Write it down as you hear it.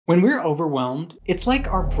When we're overwhelmed, it's like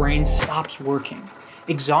our brain stops working.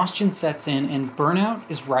 Exhaustion sets in and burnout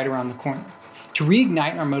is right around the corner. To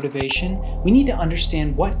reignite our motivation, we need to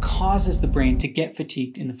understand what causes the brain to get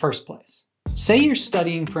fatigued in the first place. Say you're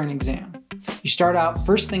studying for an exam. You start out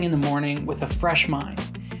first thing in the morning with a fresh mind.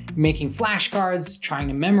 You're making flashcards, trying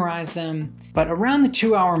to memorize them, but around the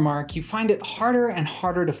 2-hour mark, you find it harder and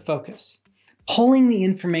harder to focus. Pulling the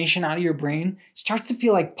information out of your brain starts to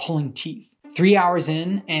feel like pulling teeth. 3 hours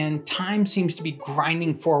in, and time seems to be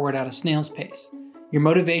grinding forward at a snail's pace. Your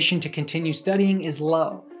motivation to continue studying is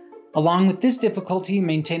low. Along with this difficulty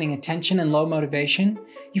maintaining attention and low motivation,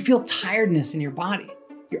 you feel tiredness in your body.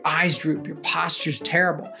 Your eyes droop, your posture's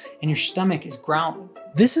terrible, and your stomach is growling.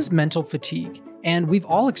 This is mental fatigue, and we've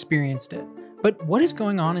all experienced it. But what is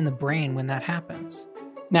going on in the brain when that happens?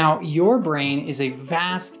 Now, your brain is a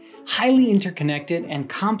vast, highly interconnected and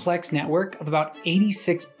complex network of about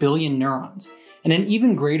 86 billion neurons and an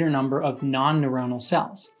even greater number of non-neuronal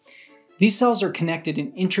cells. These cells are connected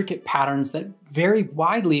in intricate patterns that vary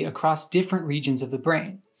widely across different regions of the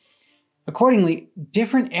brain. Accordingly,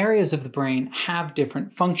 different areas of the brain have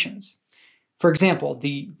different functions. For example,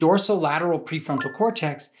 the dorsolateral prefrontal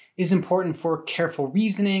cortex is important for careful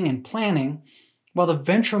reasoning and planning, while the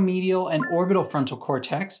ventromedial and orbital frontal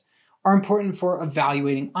cortex are important for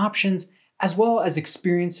evaluating options as well as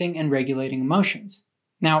experiencing and regulating emotions.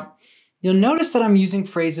 Now, you'll notice that I'm using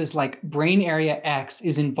phrases like brain area X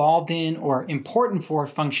is involved in or important for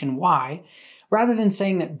function Y, rather than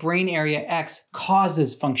saying that brain area X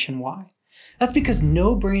causes function Y. That's because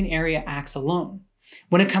no brain area acts alone.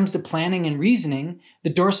 When it comes to planning and reasoning, the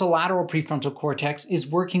dorsolateral prefrontal cortex is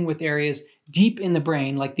working with areas deep in the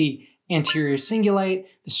brain like the anterior cingulate,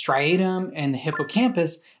 the striatum, and the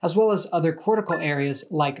hippocampus, as well as other cortical areas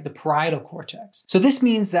like the parietal cortex. So this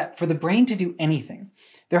means that for the brain to do anything,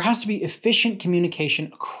 there has to be efficient communication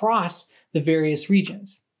across the various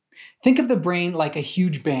regions. Think of the brain like a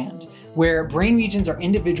huge band, where brain regions are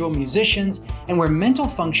individual musicians and where mental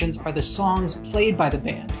functions are the songs played by the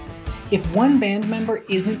band. If one band member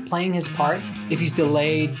isn't playing his part, if he's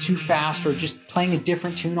delayed, too fast, or just playing a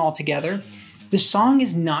different tune altogether, the song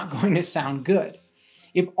is not going to sound good.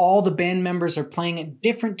 If all the band members are playing at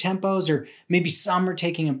different tempos, or maybe some are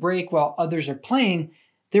taking a break while others are playing,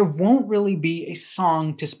 there won't really be a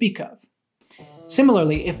song to speak of.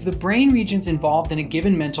 Similarly, if the brain regions involved in a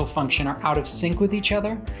given mental function are out of sync with each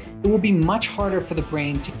other, it will be much harder for the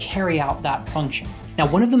brain to carry out that function. Now,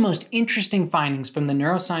 one of the most interesting findings from the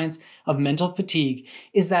neuroscience of mental fatigue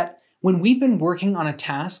is that when we've been working on a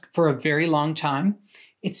task for a very long time,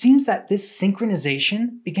 it seems that this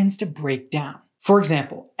synchronization begins to break down. For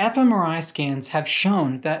example, fMRI scans have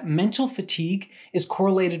shown that mental fatigue is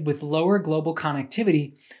correlated with lower global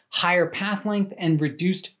connectivity, higher path length, and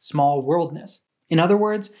reduced small worldness. In other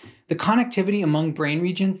words, the connectivity among brain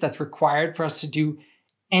regions that's required for us to do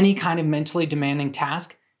any kind of mentally demanding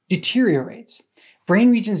task deteriorates.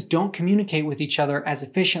 Brain regions don't communicate with each other as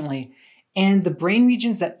efficiently, and the brain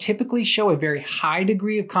regions that typically show a very high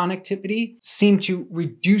degree of connectivity seem to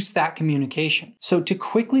reduce that communication. So to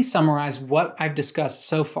quickly summarize what I've discussed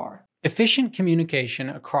so far, efficient communication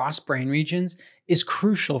across brain regions is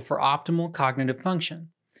crucial for optimal cognitive function.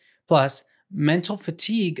 Plus, mental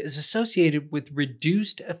fatigue is associated with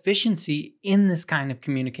reduced efficiency in this kind of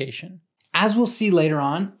communication. As we'll see later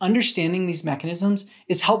on, understanding these mechanisms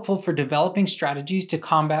is helpful for developing strategies to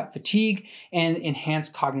combat fatigue and enhance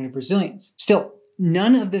cognitive resilience. Still,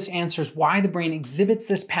 none of this answers why the brain exhibits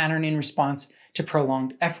this pattern in response to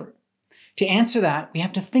prolonged effort. To answer that, we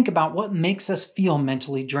have to think about what makes us feel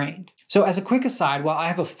mentally drained. So as a quick aside, while I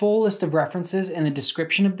have a full list of references in the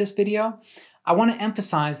description of this video, I want to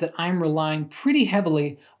emphasize that I'm relying pretty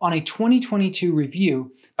heavily on a 2022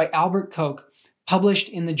 review by Albert Koch published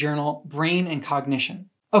in the journal Brain and Cognition.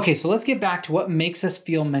 Okay, so let's get back to what makes us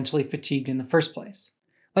feel mentally fatigued in the first place.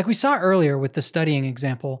 Like we saw earlier with the studying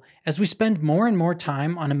example, as we spend more and more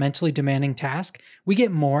time on a mentally demanding task, we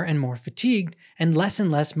get more and more fatigued and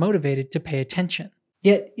less motivated to pay attention.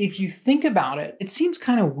 Yet, if you think about it, it seems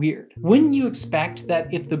kind of weird. Wouldn't you expect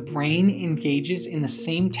that if the brain engages in the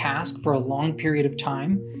same task for a long period of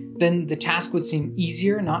time, then the task would seem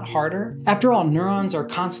easier, not harder? After all, neurons are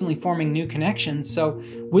constantly forming new connections, so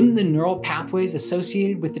wouldn't the neural pathways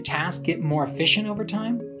associated with the task get more efficient over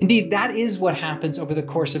time? Indeed, that is what happens over the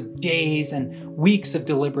course of days and weeks of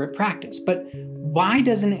deliberate practice. But why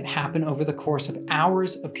doesn't it happen over the course of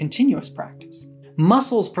hours of continuous practice?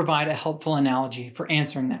 Muscles provide a helpful analogy for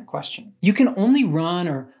answering that question. You can only run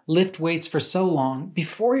or lift weights for so long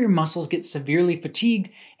before your muscles get severely fatigued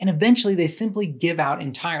and eventually they simply give out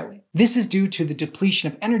entirely. This is due to the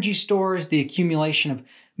depletion of energy stores, the accumulation of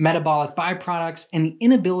metabolic byproducts, and the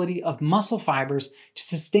inability of muscle fibers to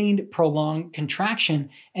sustain prolonged contraction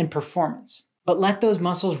and performance. But let those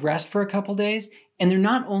muscles rest for a couple days, and they're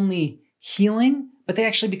not only healing, but they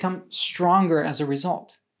actually become stronger as a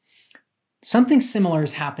result. Something similar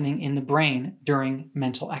is happening in the brain during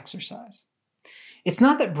mental exercise. It's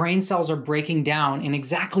not that brain cells are breaking down in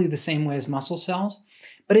exactly the same way as muscle cells,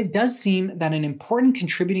 but it does seem that an important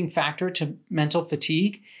contributing factor to mental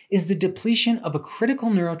fatigue is the depletion of a critical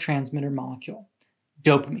neurotransmitter molecule,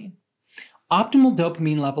 dopamine. Optimal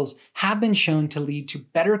dopamine levels have been shown to lead to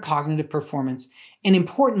better cognitive performance and,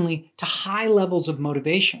 importantly, to high levels of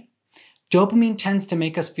motivation. Dopamine tends to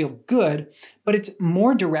make us feel good, but its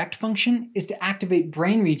more direct function is to activate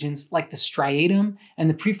brain regions like the striatum and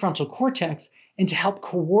the prefrontal cortex and to help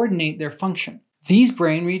coordinate their function. These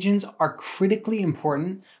brain regions are critically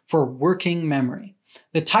important for working memory,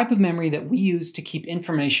 the type of memory that we use to keep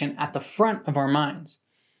information at the front of our minds.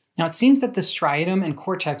 Now, it seems that the striatum and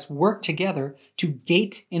cortex work together to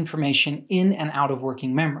gate information in and out of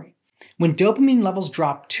working memory. When dopamine levels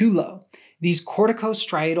drop too low, these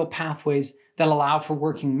corticostriatal pathways that allow for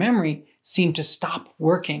working memory seem to stop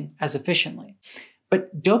working as efficiently.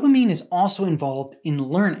 But dopamine is also involved in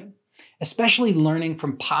learning, especially learning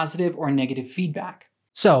from positive or negative feedback.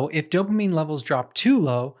 So, if dopamine levels drop too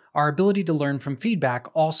low, our ability to learn from feedback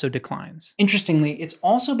also declines. Interestingly, it's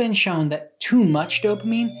also been shown that too much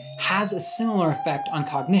dopamine has a similar effect on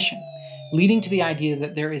cognition, leading to the idea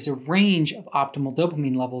that there is a range of optimal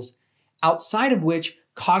dopamine levels, outside of which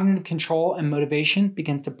cognitive control and motivation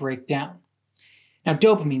begins to break down. Now,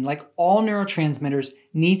 dopamine, like all neurotransmitters,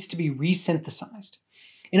 needs to be resynthesized.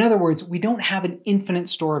 In other words, we don't have an infinite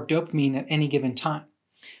store of dopamine at any given time.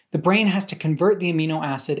 The brain has to convert the amino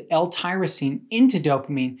acid L-tyrosine into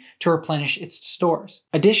dopamine to replenish its stores.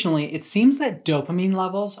 Additionally, it seems that dopamine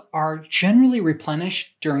levels are generally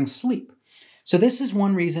replenished during sleep. So this is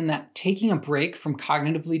one reason that taking a break from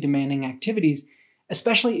cognitively demanding activities,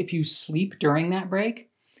 especially if you sleep during that break,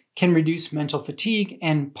 can reduce mental fatigue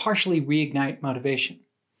and partially reignite motivation.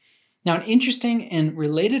 Now, an interesting and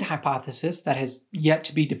related hypothesis that has yet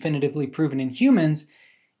to be definitively proven in humans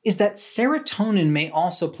is that serotonin may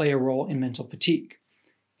also play a role in mental fatigue.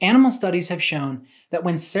 Animal studies have shown that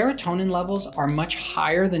when serotonin levels are much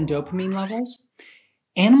higher than dopamine levels,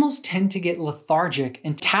 animals tend to get lethargic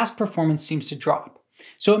and task performance seems to drop.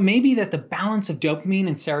 So it may be that the balance of dopamine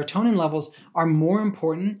and serotonin levels are more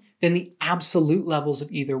important than the absolute levels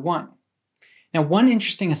of either one. Now, one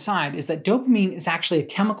interesting aside is that dopamine is actually a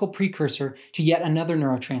chemical precursor to yet another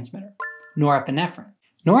neurotransmitter, norepinephrine.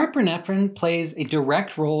 Norepinephrine plays a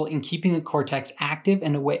direct role in keeping the cortex active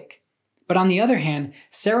and awake. But on the other hand,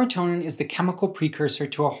 serotonin is the chemical precursor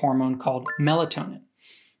to a hormone called melatonin.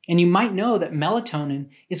 And you might know that melatonin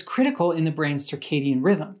is critical in the brain's circadian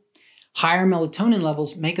rhythm. Higher melatonin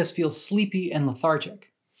levels make us feel sleepy and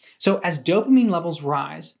lethargic. So as dopamine levels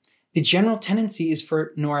rise, the general tendency is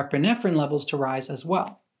for norepinephrine levels to rise as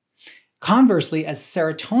well. Conversely, as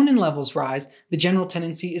serotonin levels rise, the general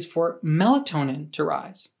tendency is for melatonin to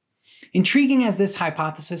rise. Intriguing as this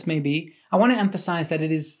hypothesis may be, I want to emphasize that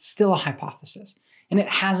it is still a hypothesis, and it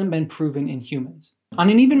hasn't been proven in humans. On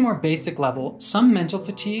an even more basic level, some mental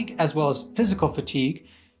fatigue, as well as physical fatigue,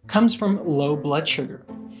 comes from low blood sugar.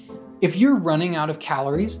 If you're running out of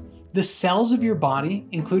calories, the cells of your body,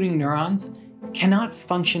 including neurons, cannot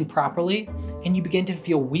function properly, and you begin to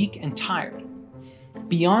feel weak and tired.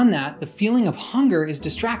 Beyond that, the feeling of hunger is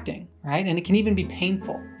distracting, right? And it can even be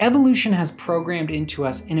painful. Evolution has programmed into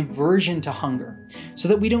us an aversion to hunger so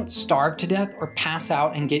that we don't starve to death or pass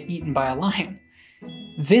out and get eaten by a lion.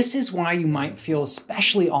 This is why you might feel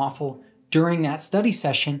especially awful during that study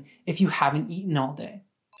session if you haven't eaten all day.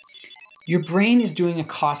 Your brain is doing a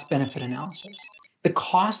cost-benefit analysis. The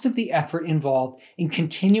cost of the effort involved in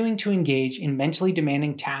continuing to engage in mentally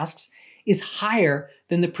demanding tasks is higher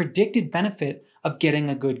than the predicted benefit of getting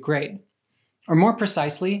a good grade. Or more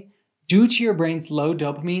precisely, due to your brain's low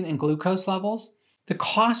dopamine and glucose levels, the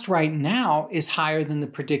cost right now is higher than the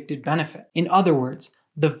predicted benefit. In other words,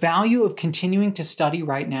 the value of continuing to study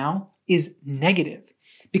right now is negative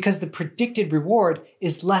because the predicted reward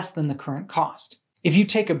is less than the current cost. If you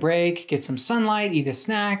take a break, get some sunlight, eat a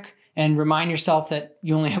snack, and remind yourself that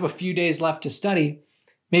you only have a few days left to study,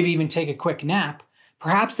 maybe even take a quick nap,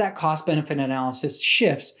 perhaps that cost-benefit analysis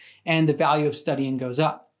shifts and the value of studying goes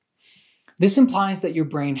up. This implies that your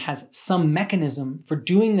brain has some mechanism for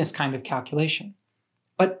doing this kind of calculation.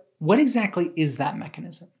 But what exactly is that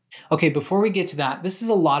mechanism? Okay, before we get to that, this is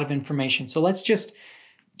a lot of information, so let's just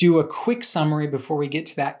do a quick summary before we get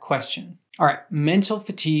to that question. All right, mental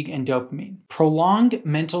fatigue and dopamine. Prolonged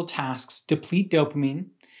mental tasks deplete dopamine,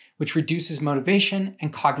 which reduces motivation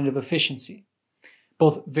and cognitive efficiency.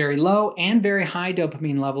 Both very low and very high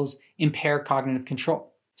dopamine levels impair cognitive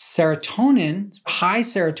control. Serotonin, high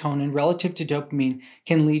serotonin relative to dopamine,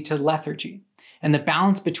 can lead to lethargy, and the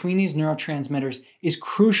balance between these neurotransmitters is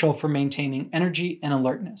crucial for maintaining energy and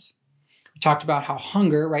alertness. We talked about how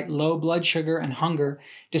hunger, right, low blood sugar and hunger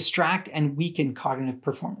distract and weaken cognitive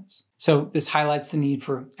performance. So this highlights the need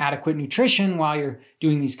for adequate nutrition while you're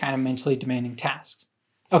doing these kind of mentally demanding tasks.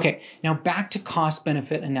 Okay, now back to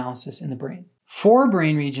cost-benefit analysis in the brain. 4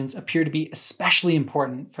 brain regions appear to be especially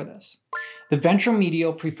important for this: the ventral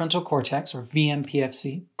medial prefrontal cortex, or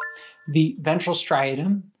VMPFC, the ventral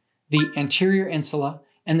striatum, the anterior insula,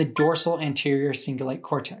 and the dorsal anterior cingulate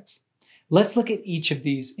cortex. Let's look at each of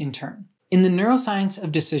these in turn. In the neuroscience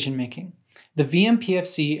of decision-making, the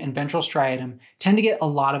VMPFC and ventral striatum tend to get a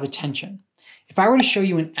lot of attention. If I were to show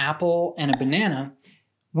you an apple and a banana,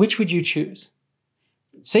 which would you choose?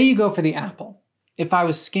 Say you go for the apple. If I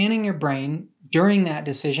was scanning your brain during that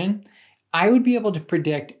decision, I would be able to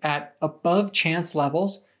predict at above chance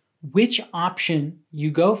levels which option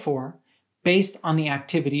you go for based on the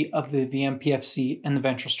activity of the VMPFC and the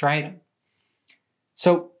ventral striatum.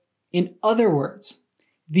 So, in other words,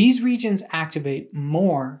 these regions activate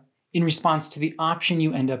more in response to the option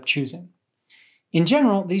you end up choosing. In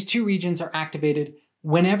general, these 2 regions are activated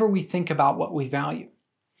whenever we think about what we value.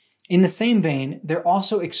 In the same vein, they're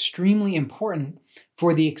also extremely important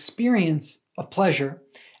for the experience of pleasure,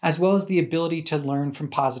 as well as the ability to learn from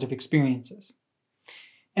positive experiences.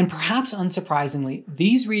 And perhaps unsurprisingly,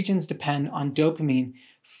 these regions depend on dopamine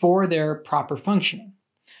for their proper functioning.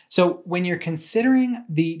 So when you're considering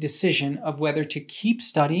the decision of whether to keep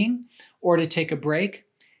studying or to take a break,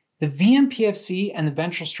 the VMPFC and the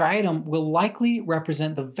ventral striatum will likely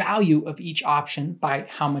represent the value of each option by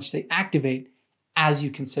how much they activate as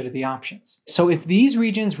you consider the options. So if these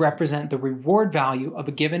regions represent the reward value of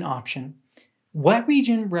a given option, what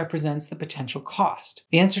region represents the potential cost?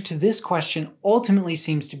 The answer to this question ultimately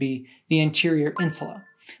seems to be the anterior insula,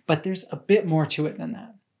 but there's a bit more to it than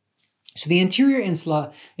that. So the anterior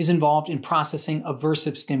insula is involved in processing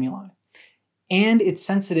aversive stimuli, and it's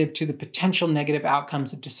sensitive to the potential negative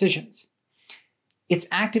outcomes of decisions. It's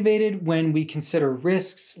activated when we consider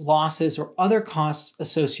risks, losses, or other costs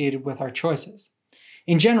associated with our choices.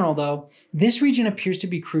 In general, though, this region appears to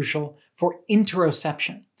be crucial for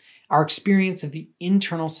interoception, our experience of the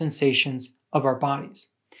internal sensations of our bodies,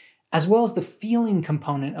 as well as the feeling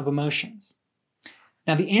component of emotions.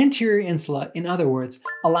 Now, the anterior insula, in other words,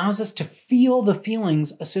 allows us to feel the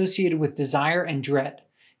feelings associated with desire and dread,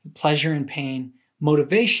 pleasure and pain,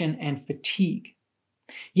 motivation and fatigue.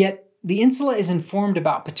 Yet, the insula is informed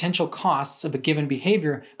about potential costs of a given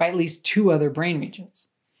behavior by at least 2 other brain regions.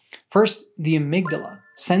 First, the amygdala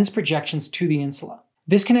sends projections to the insula.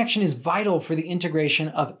 This connection is vital for the integration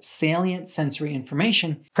of salient sensory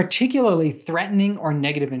information, particularly threatening or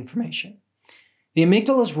negative information. The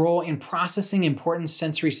amygdala's role in processing important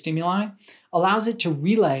sensory stimuli allows it to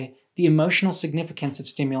relay the emotional significance of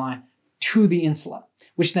stimuli to the insula,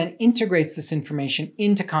 which then integrates this information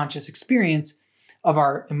into conscious experience of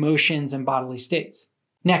our emotions and bodily states.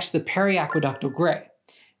 Next, the periaqueductal gray.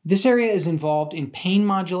 This area is involved in pain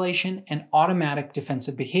modulation and automatic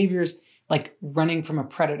defensive behaviors like running from a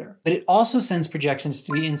predator, but it also sends projections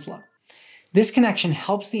to the insula. This connection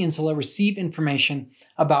helps the insula receive information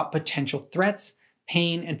about potential threats,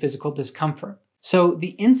 pain, and physical discomfort. So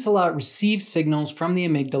the insula receives signals from the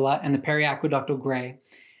amygdala and the periaqueductal gray,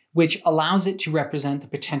 which allows it to represent the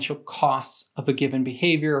potential costs of a given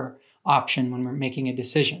behavior or option when we're making a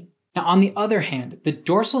decision. Now, on the other hand, the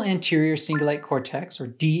dorsal anterior cingulate cortex, or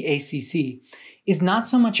DACC, is not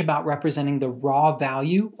so much about representing the raw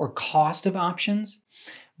value or cost of options,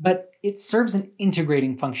 but it serves an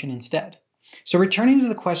integrating function instead. So returning to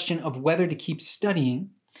the question of whether to keep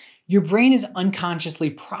studying, your brain is unconsciously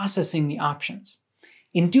processing the options.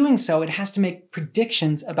 In doing so, it has to make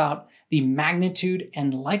predictions about the magnitude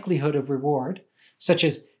and likelihood of reward, such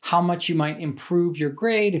as how much you might improve your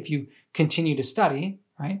grade if you continue to study,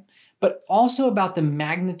 right? But also about the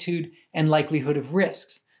magnitude and likelihood of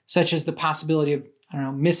risks, such as the possibility of,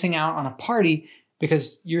 missing out on a party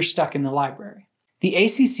because you're stuck in the library. The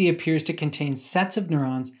ACC appears to contain sets of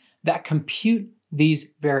neurons that compute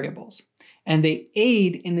these variables, and they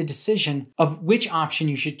aid in the decision of which option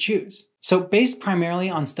you should choose. So based primarily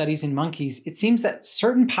on studies in monkeys, it seems that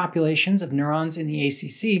certain populations of neurons in the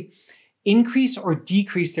ACC increase or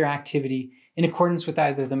decrease their activity in accordance with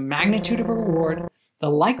either the magnitude of a reward, the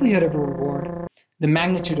likelihood of a reward, the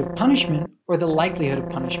magnitude of punishment, or the likelihood of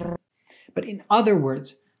punishment. But in other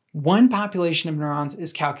words, One population of neurons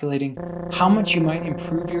is calculating how much you might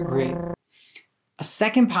improve your grade. A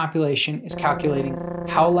second population is calculating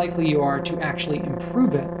how likely you are to actually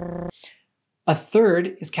improve it. A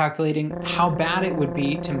third is calculating how bad it would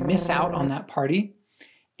be to miss out on that party.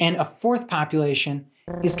 And a fourth population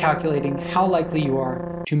is calculating how likely you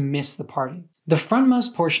are to miss the party. The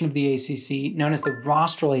frontmost portion of the ACC, known as the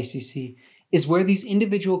rostral ACC, is where these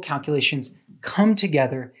individual calculations come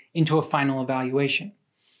together into a final evaluation.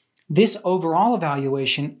 This overall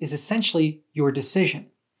evaluation is essentially your decision.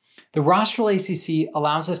 The rostral ACC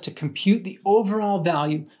allows us to compute the overall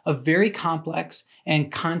value of very complex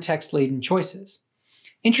and context-laden choices.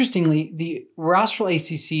 Interestingly, the rostral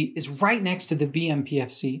ACC is right next to the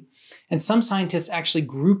VMPFC, and some scientists actually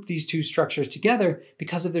group these two structures together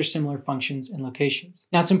because of their similar functions and locations.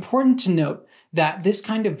 Now, it's important to note that this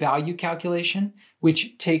kind of value calculation,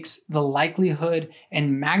 which takes the likelihood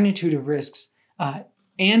and magnitude of risks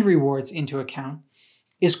and rewards into account,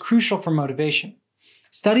 is crucial for motivation.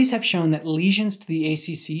 Studies have shown that lesions to the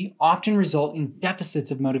ACC often result in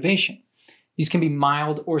deficits of motivation. These can be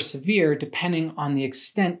mild or severe depending on the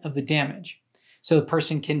extent of the damage. So the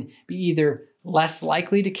person can be either less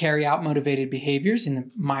likely to carry out motivated behaviors in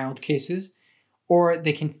the mild cases, or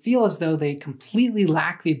they can feel as though they completely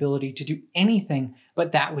lack the ability to do anything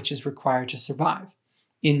but that which is required to survive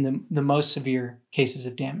in the most severe cases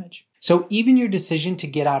of damage. So even your decision to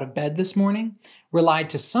get out of bed this morning relied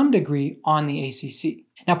to some degree on the ACC.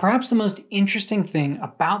 Now, perhaps the most interesting thing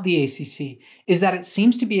about the ACC is that it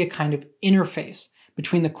seems to be a kind of interface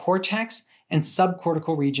between the cortex and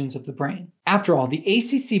subcortical regions of the brain. After all, the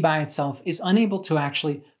ACC by itself is unable to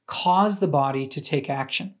actually cause the body to take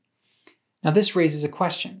action. Now, this raises a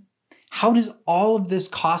question. How does all of this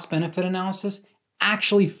cost-benefit analysis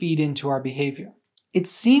actually feed into our behavior? It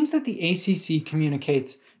seems that the ACC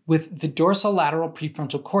communicates with the dorsolateral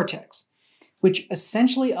prefrontal cortex, which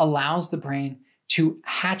essentially allows the brain to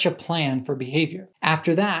hatch a plan for behavior.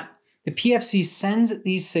 After that, the PFC sends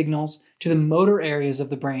these signals to the motor areas of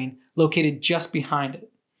the brain located just behind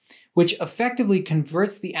it, which effectively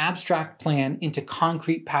converts the abstract plan into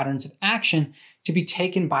concrete patterns of action to be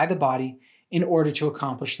taken by the body in order to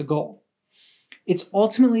accomplish the goal. It's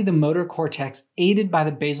ultimately the motor cortex aided by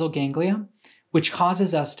the basal ganglia, which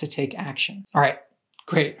causes us to take action. All right,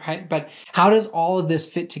 great, right? But how does all of this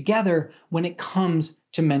fit together when it comes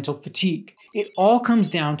to mental fatigue? It all comes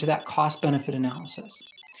down to that cost-benefit analysis.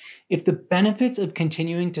 If the benefits of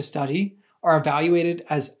continuing to study are evaluated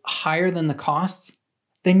as higher than the costs,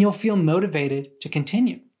 then you'll feel motivated to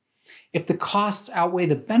continue. If the costs outweigh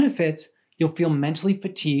the benefits, you'll feel mentally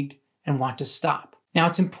fatigued and want to stop. Now,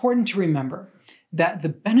 it's important to remember that the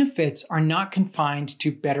benefits are not confined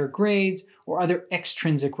to better grades or other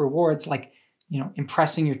extrinsic rewards like,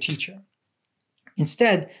 impressing your teacher.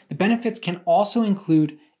 Instead, the benefits can also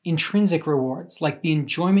include intrinsic rewards, like the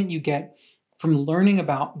enjoyment you get from learning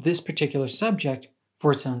about this particular subject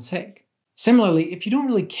for its own sake. Similarly, if you don't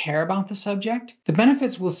really care about the subject, the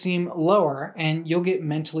benefits will seem lower and you'll get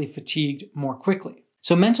mentally fatigued more quickly.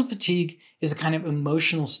 So mental fatigue is a kind of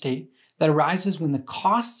emotional state that arises when the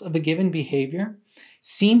costs of a given behavior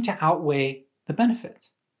seem to outweigh the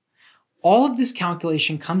benefits. All of this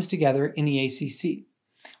calculation comes together in the ACC,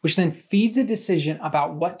 which then feeds a decision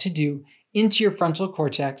about what to do into your frontal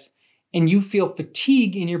cortex, and you feel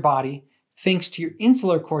fatigue in your body thanks to your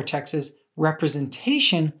insular cortex's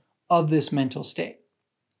representation of this mental state.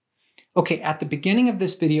 Okay, at the beginning of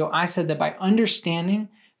this video, I said that by understanding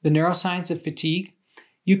the neuroscience of fatigue,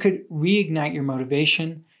 you could reignite your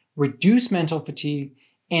motivation, reduce mental fatigue,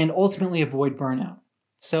 and ultimately avoid burnout.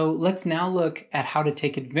 So let's now look at how to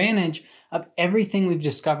take advantage of everything we've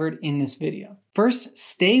discovered in this video. First,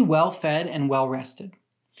 stay well-fed and well-rested.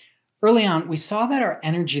 Early on, we saw that our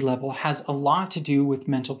energy level has a lot to do with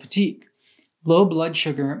mental fatigue. Low blood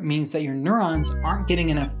sugar means that your neurons aren't getting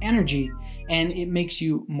enough energy and it makes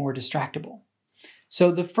you more distractible.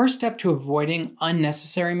 So the first step to avoiding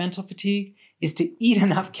unnecessary mental fatigue is to eat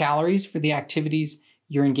enough calories for the activities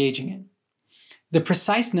you're engaging in. The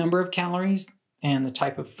precise number of calories and the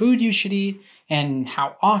type of food you should eat and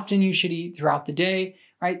how often you should eat throughout the day,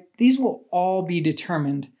 right? These will all be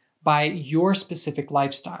determined by your specific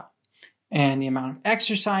lifestyle and the amount of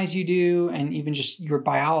exercise you do and even just your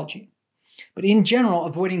biology. But in general,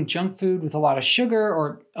 avoiding junk food with a lot of sugar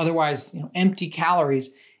or otherwise empty calories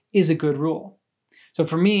is a good rule. So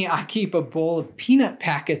for me, I keep a bowl of peanut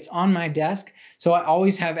packets on my desk, so I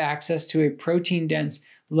always have access to a protein-dense,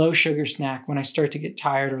 low-sugar snack when I start to get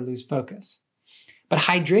tired or lose focus. But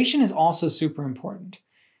hydration is also super important.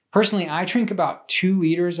 Personally, I drink about 2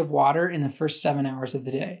 liters of water in the first 7 hours of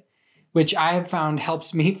the day. which I have found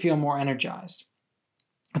helps me feel more energized.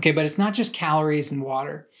 Okay, but it's not just calories and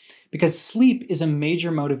water, because sleep is a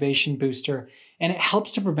major motivation booster and it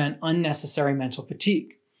helps to prevent unnecessary mental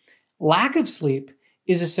fatigue. Lack of sleep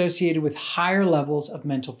is associated with higher levels of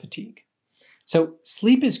mental fatigue. So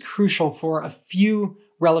sleep is crucial for a few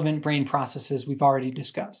relevant brain processes we've already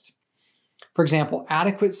discussed. For example,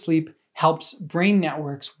 adequate sleep helps brain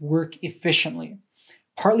networks work efficiently,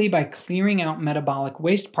 partly by clearing out metabolic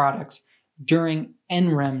waste products during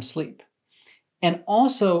NREM sleep, and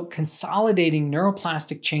also consolidating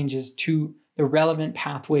neuroplastic changes to the relevant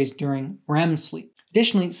pathways during REM sleep.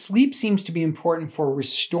 Additionally, sleep seems to be important for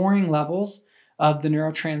restoring levels of the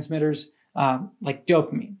neurotransmitters like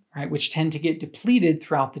dopamine, right, which tend to get depleted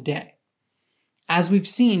throughout the day. As we've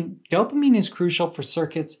seen, dopamine is crucial for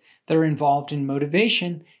circuits that are involved in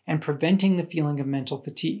motivation and preventing the feeling of mental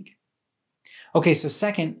fatigue. Okay, so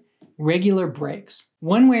second, regular breaks.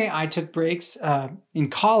 One way I took breaks in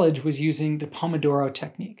college was using the Pomodoro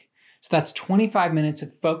technique. So that's 25 minutes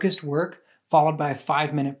of focused work followed by a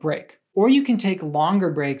 5-minute break. Or you can take longer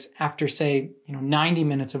breaks after, say, 90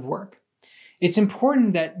 minutes of work. It's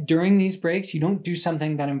important that during these breaks, you don't do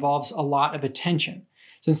something that involves a lot of attention.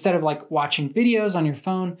 So instead of watching videos on your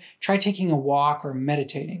phone, try taking a walk or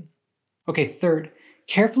meditating. Okay, third,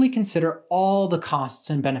 carefully consider all the costs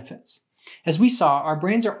and benefits. As we saw, our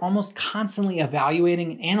brains are almost constantly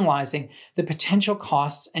evaluating and analyzing the potential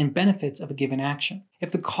costs and benefits of a given action.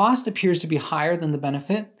 If the cost appears to be higher than the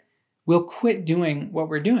benefit, we'll quit doing what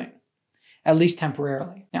we're doing, at least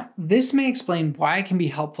temporarily. Now, this may explain why it can be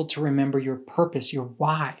helpful to remember your purpose, your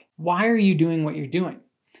why. Why are you doing what you're doing?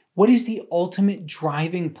 What is the ultimate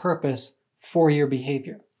driving purpose for your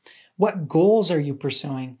behavior? What goals are you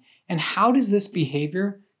pursuing, and how does this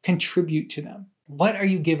behavior contribute to them? What are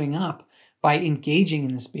you giving up by engaging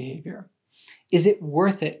in this behavior? Is it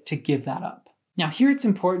worth it to give that up? Now, here it's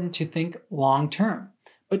important to think long-term,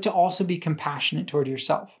 but to also be compassionate toward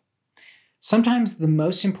yourself. Sometimes the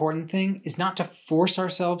most important thing is not to force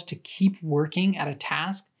ourselves to keep working at a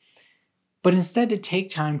task, but instead to take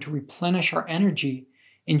time to replenish our energy,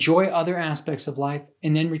 enjoy other aspects of life,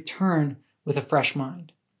 and then return with a fresh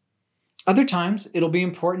mind. Other times, it'll be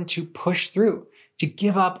important to push through, to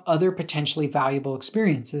give up other potentially valuable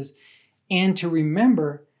experiences, and to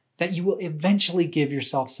remember that you will eventually give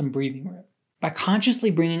yourself some breathing room. By consciously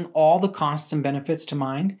bringing all the costs and benefits to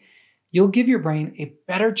mind, you'll give your brain a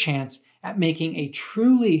better chance at making a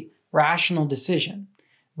truly rational decision,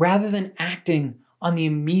 rather than acting on the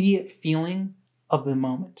immediate feeling of the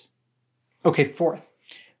moment. Okay, fourth,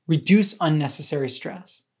 reduce unnecessary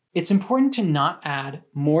stress. It's important to not add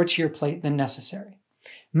more to your plate than necessary.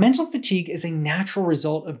 Mental fatigue is a natural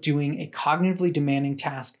result of doing a cognitively demanding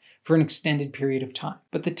task for an extended period of time.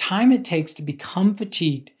 But the time it takes to become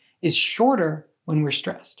fatigued is shorter when we're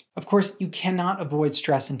stressed. Of course, you cannot avoid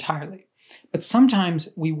stress entirely, but sometimes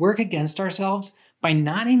we work against ourselves by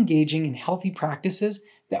not engaging in healthy practices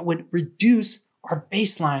that would reduce our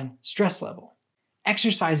baseline stress level.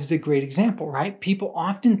 Exercise is a great example, right? People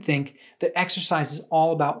often think that exercise is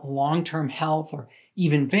all about long-term health or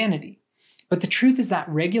even vanity. But the truth is that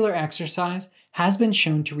regular exercise has been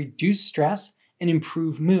shown to reduce stress and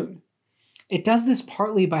improve mood. It does this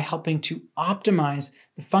partly by helping to optimize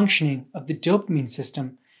the functioning of the dopamine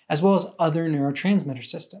system as well as other neurotransmitter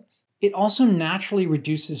systems. It also naturally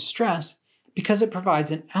reduces stress because it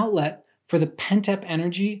provides an outlet for the pent-up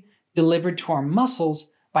energy delivered to our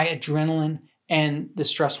muscles by adrenaline and the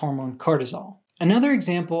stress hormone cortisol. Another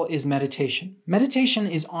example is meditation. Meditation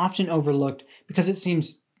is often overlooked because it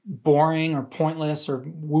seems boring or pointless or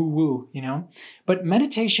woo-woo, But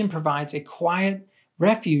meditation provides a quiet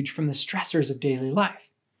refuge from the stressors of daily life.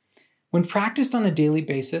 When practiced on a daily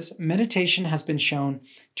basis, meditation has been shown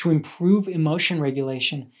to improve emotion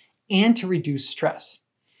regulation and to reduce stress.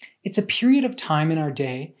 It's a period of time in our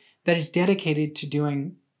day that is dedicated to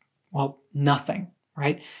doing, nothing.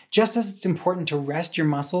 Right? Just as it's important to rest your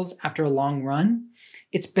muscles after a long run,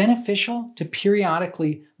 it's beneficial to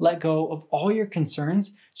periodically let go of all your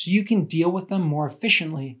concerns so you can deal with them more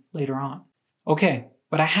efficiently later on. Okay,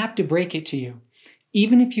 but I have to break it to you.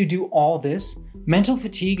 Even if you do all this, mental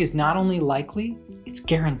fatigue is not only likely, it's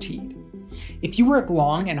guaranteed. If you work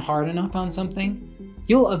long and hard enough on something,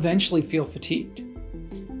 you'll eventually feel fatigued.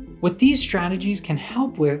 What these strategies can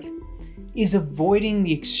help with is avoiding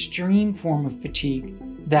the extreme form of fatigue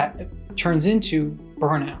that turns into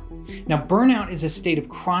burnout. Now, burnout is a state of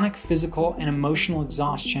chronic physical and emotional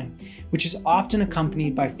exhaustion, which is often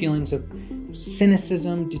accompanied by feelings of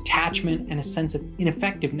cynicism, detachment, and a sense of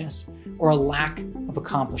ineffectiveness or a lack of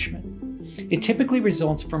accomplishment. It typically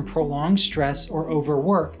results from prolonged stress or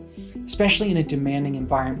overwork, especially in a demanding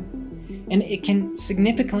environment. And it can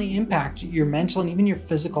significantly impact your mental and even your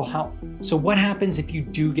physical health. So what happens if you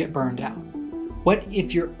do get burned out? What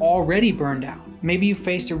if you're already burned out? Maybe you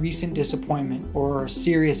faced a recent disappointment or a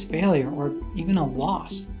serious failure or even a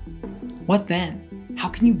loss. What then? How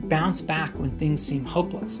can you bounce back when things seem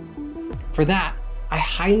hopeless? For that, I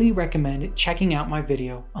highly recommend checking out my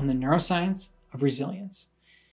video on the neuroscience of resilience.